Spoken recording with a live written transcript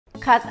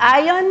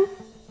Cation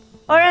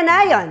or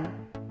anion?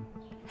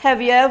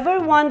 Have you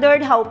ever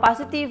wondered how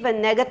positive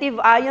and negative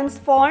ions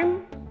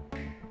form?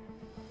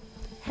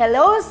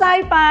 Hello,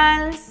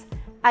 Sci-Pals!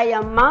 I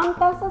am Ma'am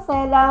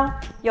Tasasela,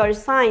 your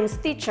science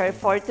teacher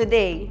for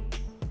today.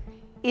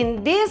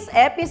 In this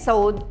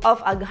episode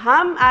of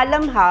Agham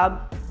Alam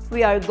Hub,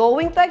 we are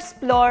going to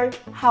explore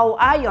how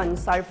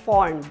ions are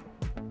formed.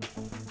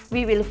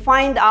 We will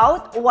find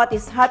out what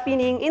is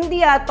happening in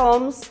the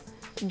atoms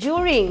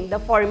during the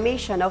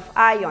formation of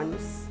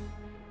ions.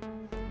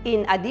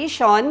 In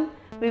addition,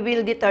 we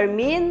will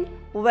determine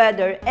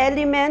whether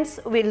elements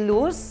will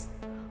lose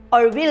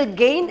or will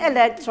gain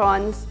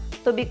electrons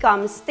to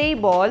become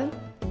stable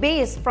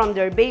based from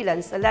their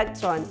valence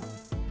electron.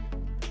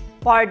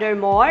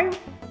 Furthermore,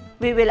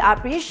 we will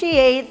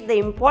appreciate the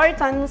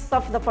importance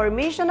of the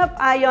formation of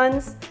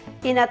ions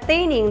in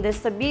attaining the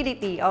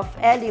stability of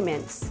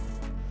elements.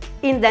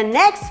 In the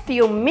next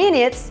few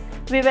minutes,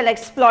 we will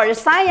explore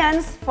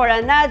science for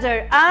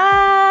another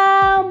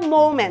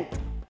moment.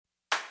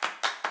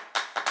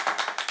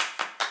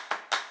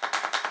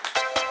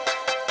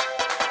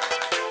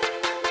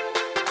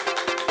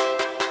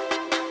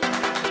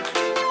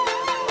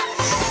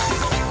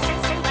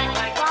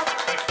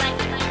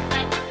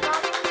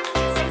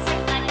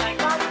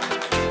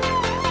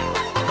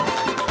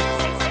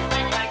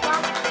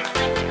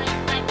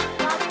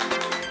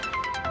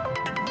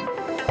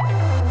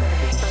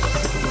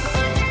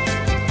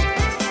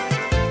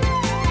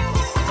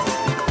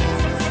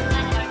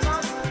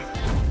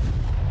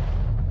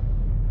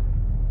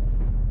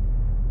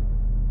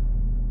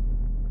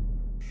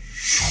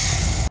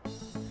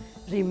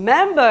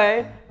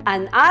 Remember,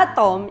 an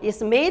atom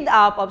is made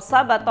up of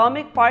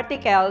subatomic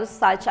particles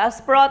such as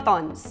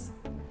protons,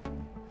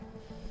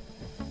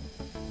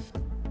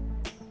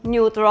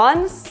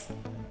 neutrons,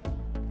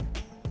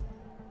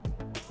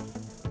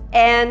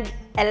 and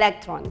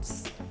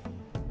electrons.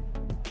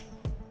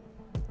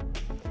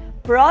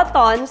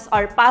 Protons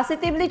are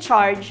positively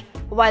charged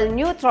while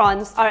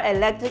neutrons are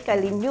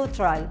electrically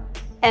neutral,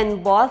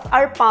 and both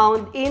are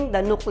found in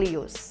the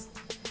nucleus.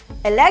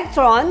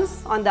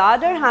 Electrons, on the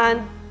other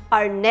hand,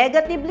 are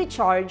negatively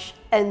charged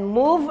and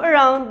move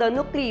around the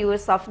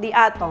nucleus of the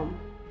atom.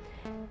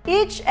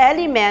 Each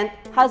element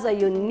has a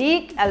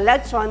unique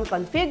electron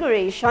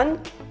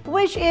configuration,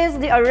 which is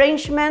the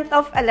arrangement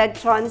of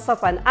electrons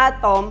of an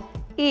atom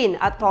in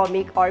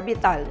atomic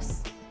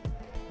orbitals.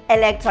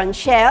 Electron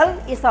shell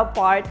is a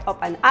part of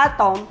an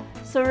atom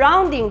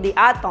surrounding the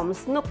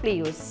atom's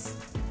nucleus.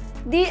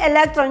 The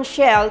electron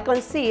shell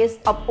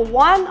consists of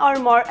one or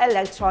more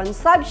electron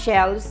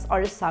subshells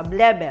or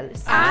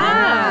sublevels.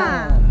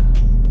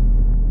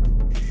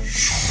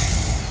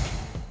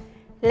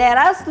 Let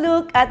us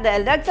look at the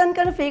electron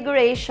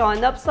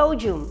configuration of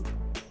sodium.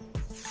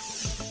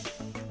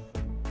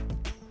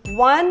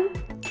 1,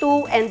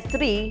 2, and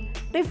 3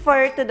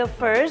 refer to the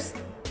first,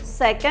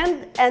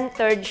 second, and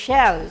third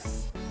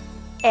shells.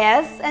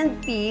 S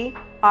and P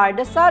are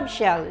the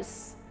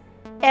subshells.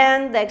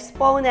 And the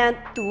exponent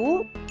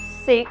 2,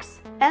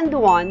 6, and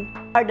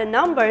 1 are the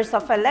numbers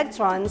of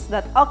electrons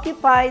that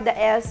occupy the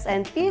S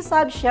and P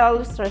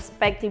subshells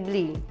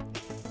respectively.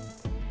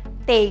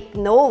 Take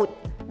note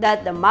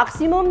that the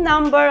maximum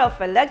number of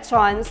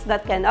electrons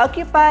that can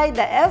occupy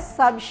the S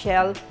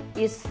subshell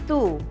is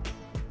 2,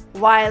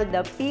 while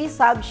the P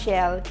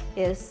subshell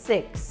is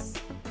 6.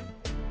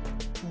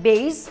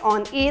 Based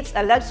on its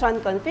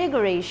electron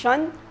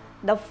configuration,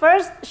 the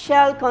first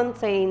shell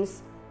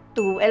contains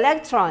 2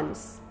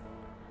 electrons.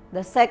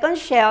 The second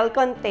shell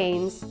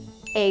contains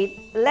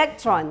 8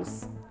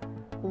 electrons,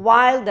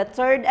 while the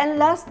third and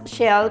last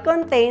shell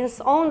contains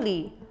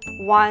only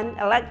 1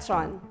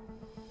 electron.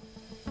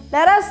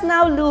 Let us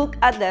now look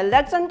at the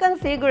electron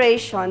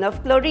configuration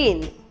of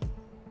chlorine.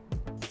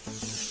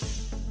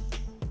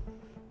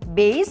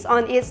 Based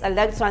on its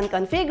electron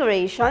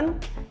configuration,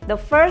 the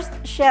first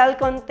shell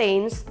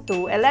contains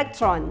 2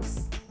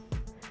 electrons.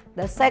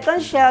 The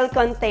second shell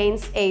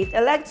contains 8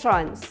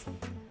 electrons,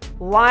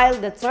 while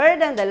the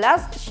third and the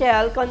last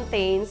shell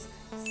contains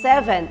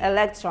 7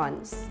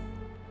 electrons.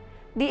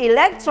 The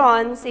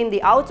electrons in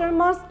the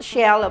outermost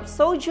shell of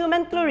sodium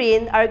and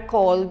chlorine are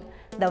called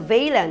the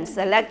valence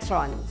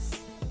electrons.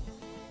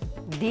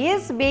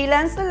 These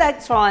valence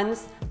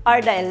electrons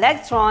are the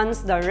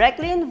electrons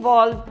directly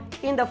involved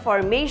in the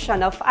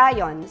formation of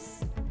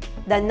ions.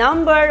 The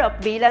number of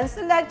valence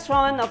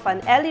electrons of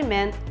an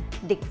element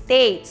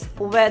dictates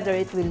whether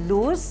it will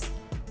lose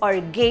or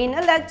gain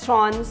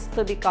electrons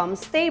to become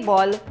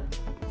stable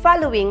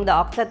following the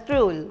octet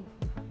rule.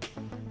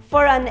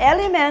 For an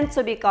element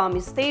to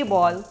become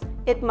stable,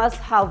 it must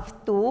have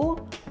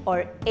 2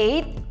 or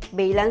 8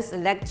 valence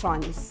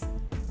electrons.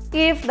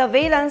 If the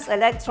valence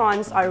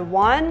electrons are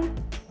 1,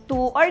 2,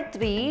 or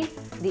 3,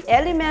 the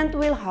element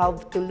will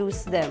have to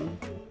lose them.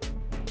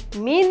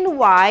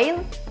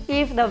 Meanwhile,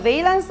 if the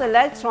valence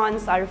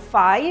electrons are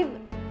 5,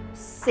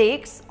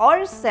 6,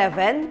 or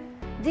 7,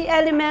 the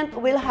element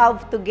will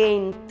have to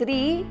gain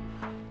 3,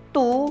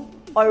 2,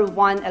 or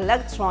 1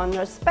 electron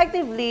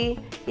respectively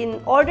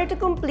in order to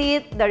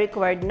complete the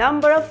required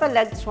number of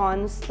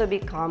electrons to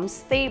become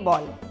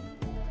stable.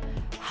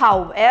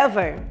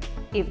 However,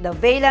 if the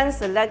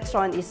valence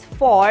electron is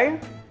 4,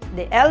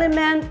 the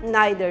element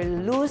neither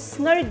lose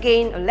nor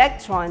gain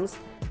electrons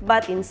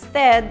but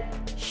instead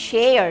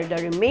share the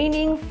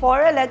remaining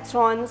 4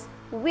 electrons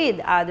with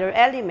other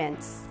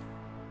elements.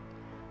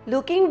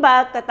 Looking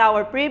back at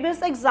our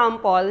previous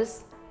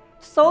examples,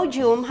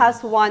 sodium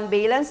has 1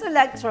 valence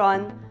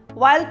electron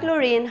while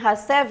chlorine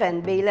has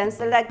 7 valence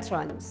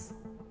electrons.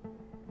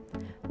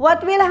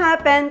 What will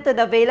happen to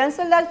the valence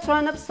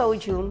electron of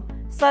sodium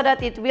so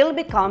that it will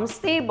become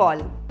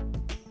stable?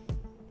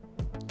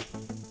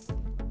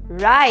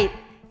 Right,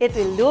 it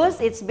will lose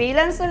its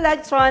valence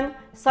electron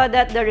so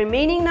that the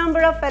remaining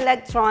number of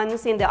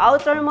electrons in the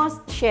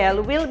outermost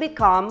shell will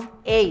become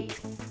 8.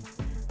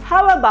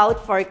 How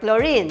about for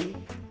chlorine?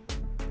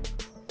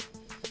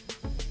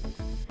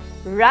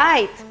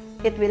 Right,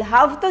 it will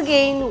have to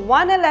gain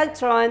 1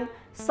 electron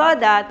so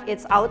that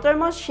its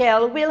outermost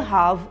shell will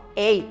have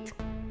 8.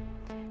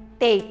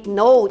 Take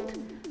note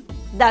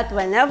that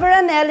whenever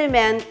an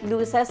element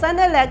loses an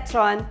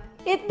electron,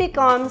 it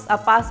becomes a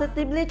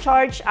positively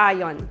charged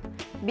ion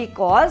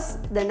because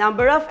the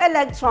number of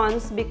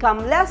electrons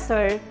become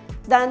lesser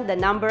than the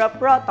number of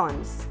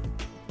protons.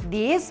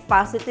 This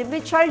positively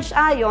charged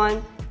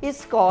ion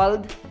is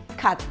called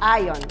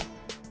cation.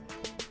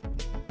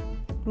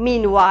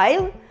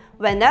 Meanwhile,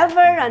 whenever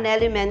an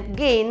element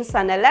gains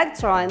an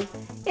electron,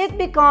 it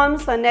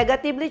becomes a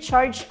negatively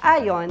charged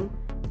ion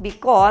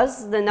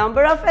because the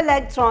number of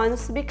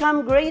electrons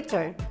become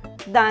greater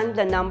than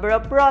the number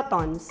of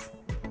protons.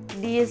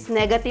 This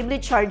negatively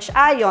charged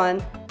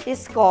ion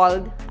is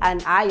called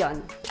an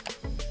ion.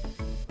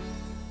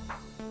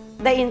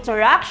 The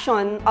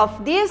interaction of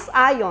these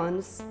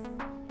ions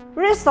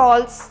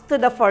results to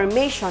the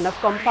formation of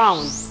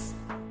compounds.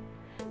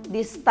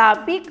 This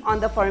topic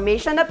on the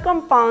formation of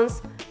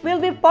compounds will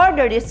be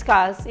further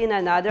discussed in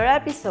another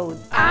episode.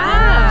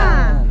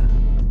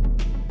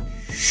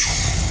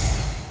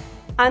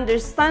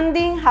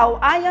 Understanding how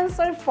ions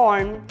are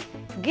formed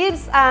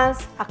gives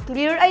us a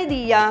clear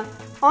idea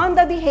on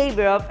the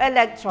behavior of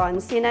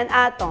electrons in an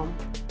atom.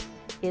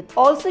 It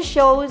also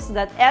shows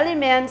that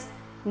elements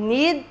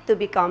need to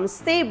become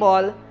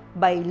stable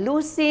by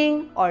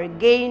losing or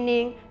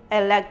gaining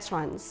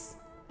electrons.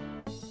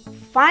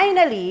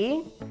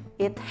 Finally,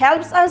 it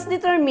helps us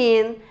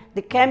determine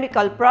the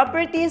chemical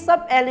properties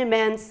of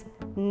elements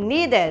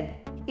needed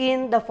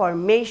in the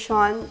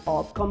formation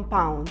of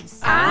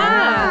compounds.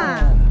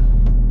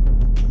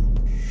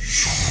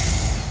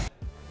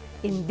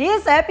 In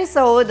this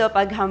episode of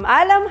Agham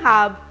Alam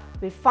Hub,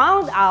 we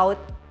found out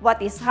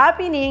what is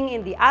happening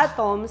in the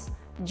atoms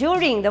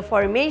during the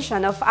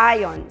formation of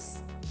ions.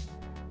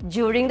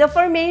 During the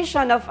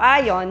formation of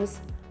ions,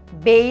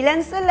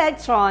 valence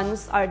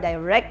electrons are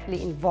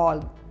directly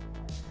involved.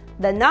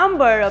 The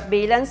number of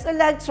valence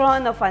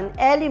electrons of an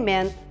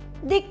element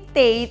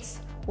dictates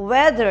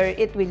whether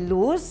it will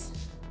lose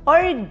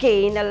or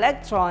gain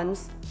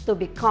electrons to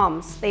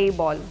become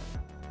stable.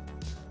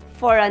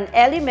 For an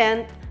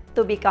element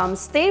to become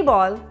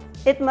stable,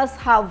 it must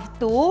have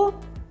 2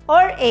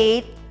 or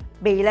 8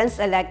 valence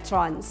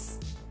electrons.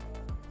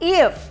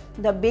 If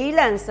the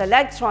valence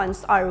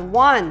electrons are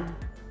 1,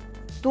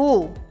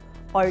 2,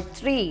 or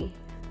 3,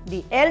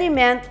 the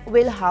element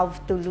will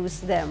have to lose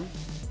them.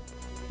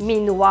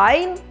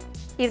 Meanwhile,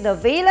 if the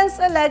valence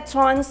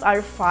electrons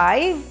are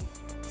 5,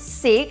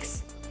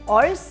 6,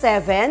 or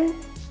 7,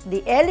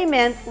 the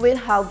element will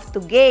have to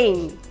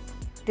gain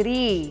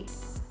 3,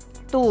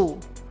 2,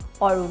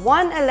 or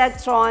 1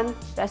 electron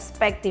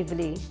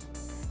respectively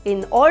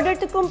in order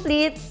to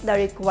complete the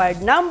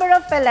required number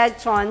of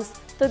electrons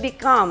to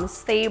become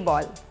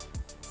stable.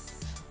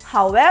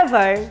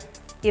 However,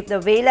 if the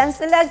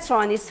valence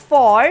electron is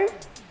 4,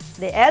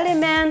 the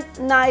element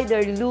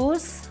neither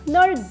lose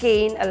nor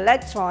gain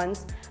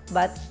electrons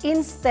but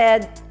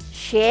instead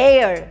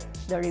share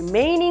the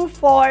remaining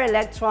 4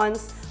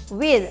 electrons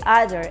with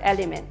other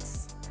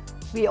elements.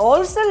 We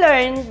also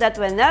learned that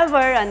whenever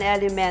an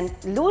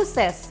element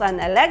loses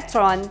an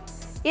electron,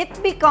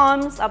 it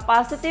becomes a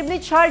positively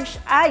charged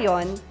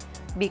ion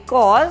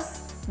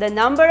because the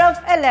number of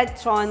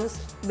electrons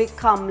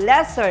become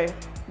lesser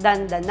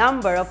than the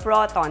number of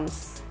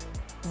protons.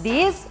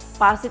 This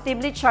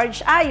positively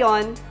charged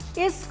ion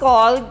is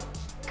called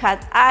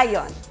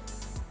cation.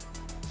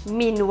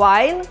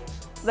 Meanwhile,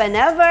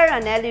 whenever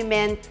an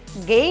element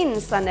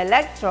gains an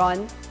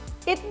electron,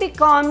 it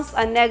becomes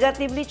a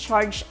negatively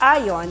charged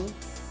ion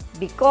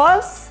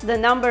because the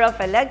number of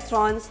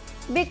electrons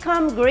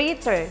become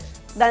greater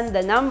than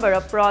the number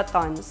of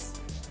protons.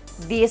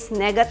 This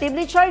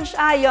negatively charged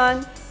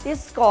ion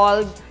is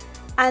called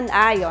an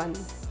ion.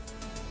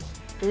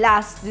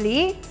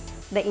 Lastly,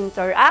 the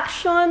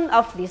interaction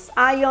of these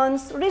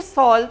ions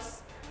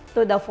results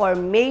to the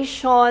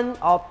formation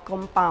of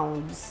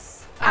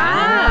compounds.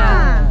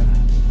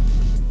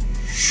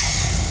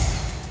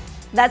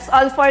 That's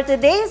all for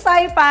today,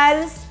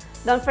 SciPals.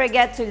 Don't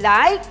forget to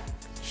like,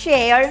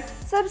 share,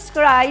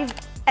 subscribe,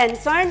 and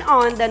turn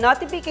on the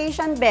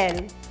notification bell.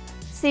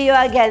 See you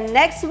again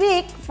next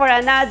week for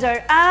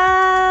another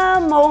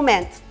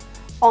moment.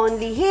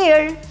 Only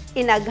here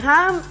in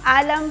Agham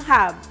Alam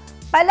Hub,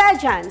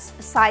 Palajan's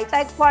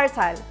SciTech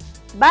Portal.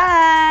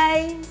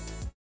 Bye!